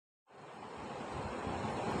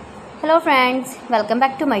Hello friends, welcome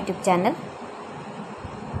back to my YouTube channel.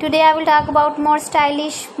 Today I will talk about more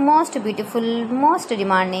stylish, most beautiful, most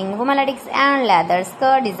demanding women latex and leather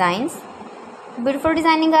skirt designs. Beautiful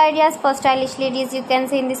designing ideas for stylish ladies you can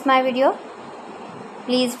see in this my video.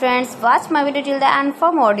 Please friends, watch my video till the end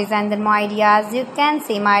for more designs and more ideas. You can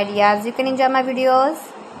see my ideas, you can enjoy my videos.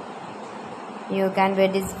 You can wear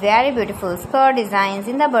these very beautiful skirt designs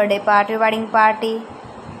in the birthday party, wedding party,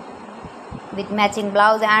 with matching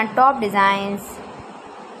blouse and top designs.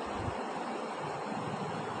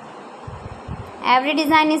 Every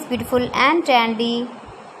design is beautiful and trendy,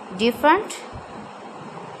 different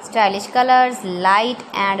stylish colors, light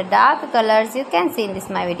and dark colors you can see in this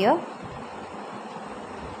my video.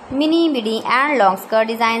 Mini, midi and long skirt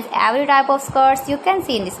designs, every type of skirts you can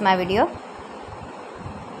see in this my video.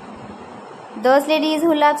 Those ladies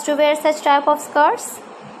who loves to wear such type of skirts,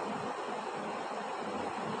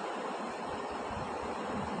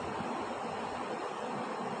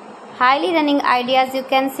 highly running ideas you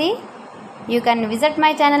can see. You can visit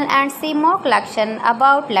my channel and see more collection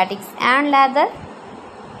about latex and leather,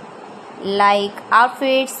 like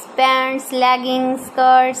outfits, pants, leggings,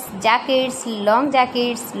 skirts, jackets,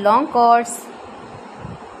 long coats,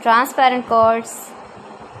 transparent coats,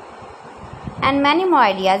 and many more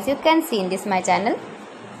ideas you can see in this my channel.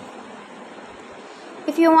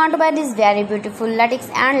 If you want to buy this very beautiful latex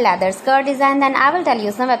and leather skirt design, then I will tell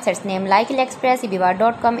you some websites name like AliExpress,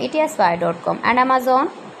 eBay.com, etsy.com and Amazon.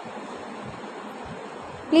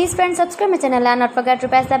 Please friends, subscribe my channel and not forget to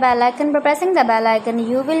press the bell icon. By pressing the bell icon,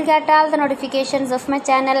 you will get all the notifications of my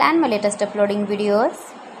channel and my latest uploading videos.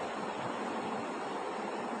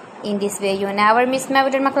 In this way, you never miss my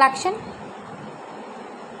video in my collection.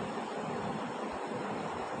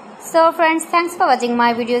 So friends, thanks for watching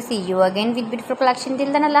my video. See you again with beautiful collection. Till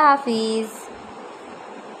then, Allah Hafiz.